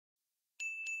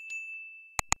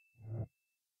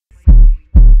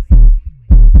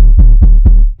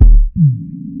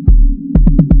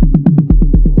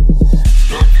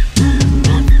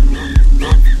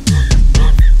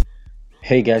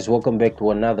Hey guys, welcome back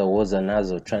to another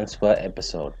Wozanazo transfer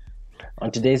episode.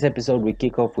 On today's episode, we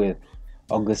kick off with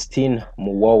Austin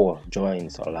Muwowo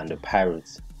joins Orlando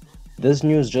Pirates. This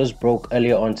news just broke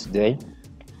earlier on today,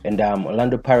 and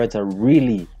Orlando Pirates are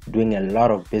really doing a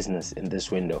lot of business in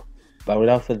this window. But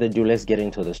without further ado, let's get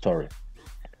into the story.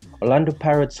 Orlando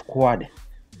Pirates squad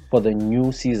for the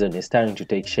new season is starting to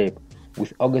take shape,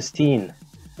 with Augustine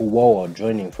Muwowo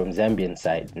joining from Zambian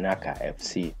side Nkana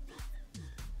FC.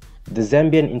 The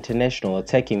Zambian international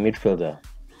attacking midfielder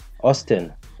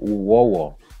Austin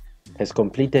Muwowo has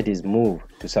completed his move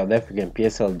to South African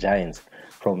PSL Giants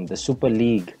from the Super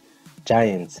League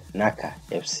Giants Nkana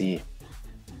FC.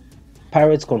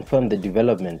 Pirates confirmed the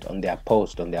development on their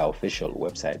post on their official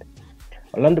website.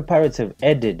 Orlando Pirates have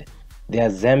added their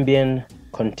Zambian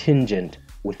contingent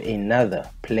with another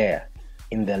player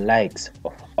in the likes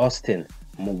of Austin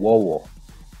Muwowo,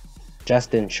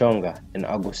 Shonga and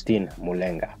Augustine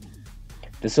Mulenga.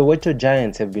 The Soweto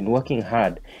Giants have been working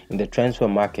hard in the transfer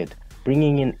market,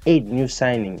 bringing in 8 new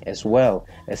signings as well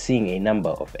as seeing a number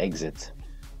of exits.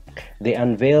 They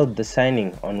unveiled the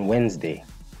signing on Wednesday.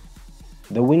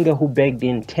 The winger who bagged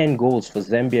in 10 goals for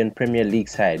Zambian Premier League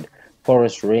side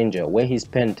Forest Ranger, where he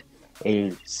spent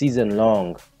a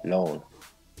season-long loan.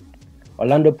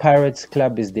 Orlando Pirates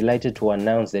Club is delighted to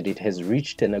announce that it has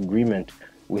reached an agreement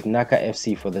with Nkana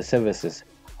FC for the services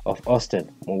of Austin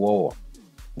Muwowo,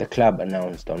 the club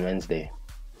announced on Wednesday.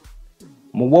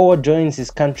 Muwowo joins his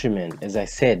countrymen, as I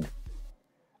said,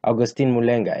 Augustine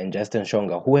Mulenga and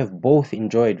Shonga, who have both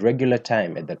enjoyed regular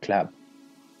time at the club.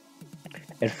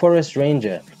 At Forest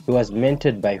Ranger, he was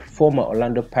mentored by former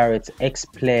Orlando Pirates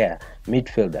ex-player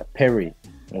midfielder Perry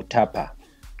Mutapa,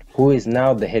 who is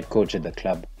now the head coach at the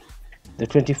club. The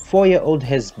 24-year-old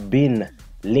has been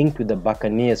linked with the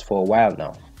Buccaneers for a while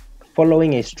now,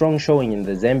 following a strong showing in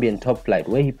the Zambian top flight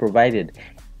where he provided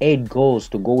 8 goals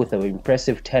to go with an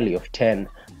impressive tally of 10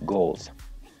 goals.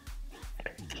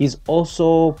 He's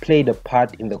also played a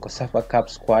part in the COSAFA Cup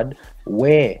squad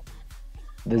where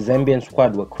the Zambian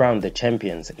squad were crowned the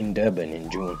champions in Durban in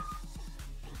June.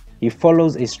 He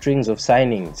follows a string of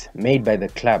signings made by the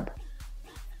club,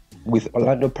 with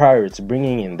Orlando Pirates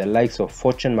bringing in the likes of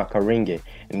Fortune Makarenge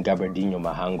and Gabardino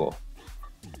Mahango.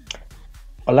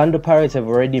 Orlando Pirates have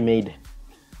already made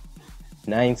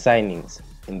 9 signings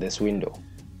in this window.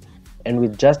 And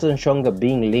with Shonga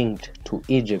being linked to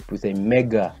Egypt with a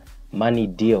mega money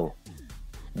deal,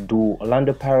 do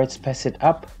Orlando Pirates pass it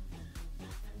up?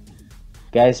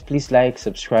 Guys, please like,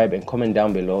 subscribe and comment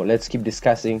down below. Let's keep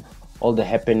discussing all the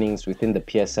happenings within the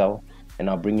PSL, and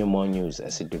I'll bring you more news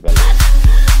as it develops.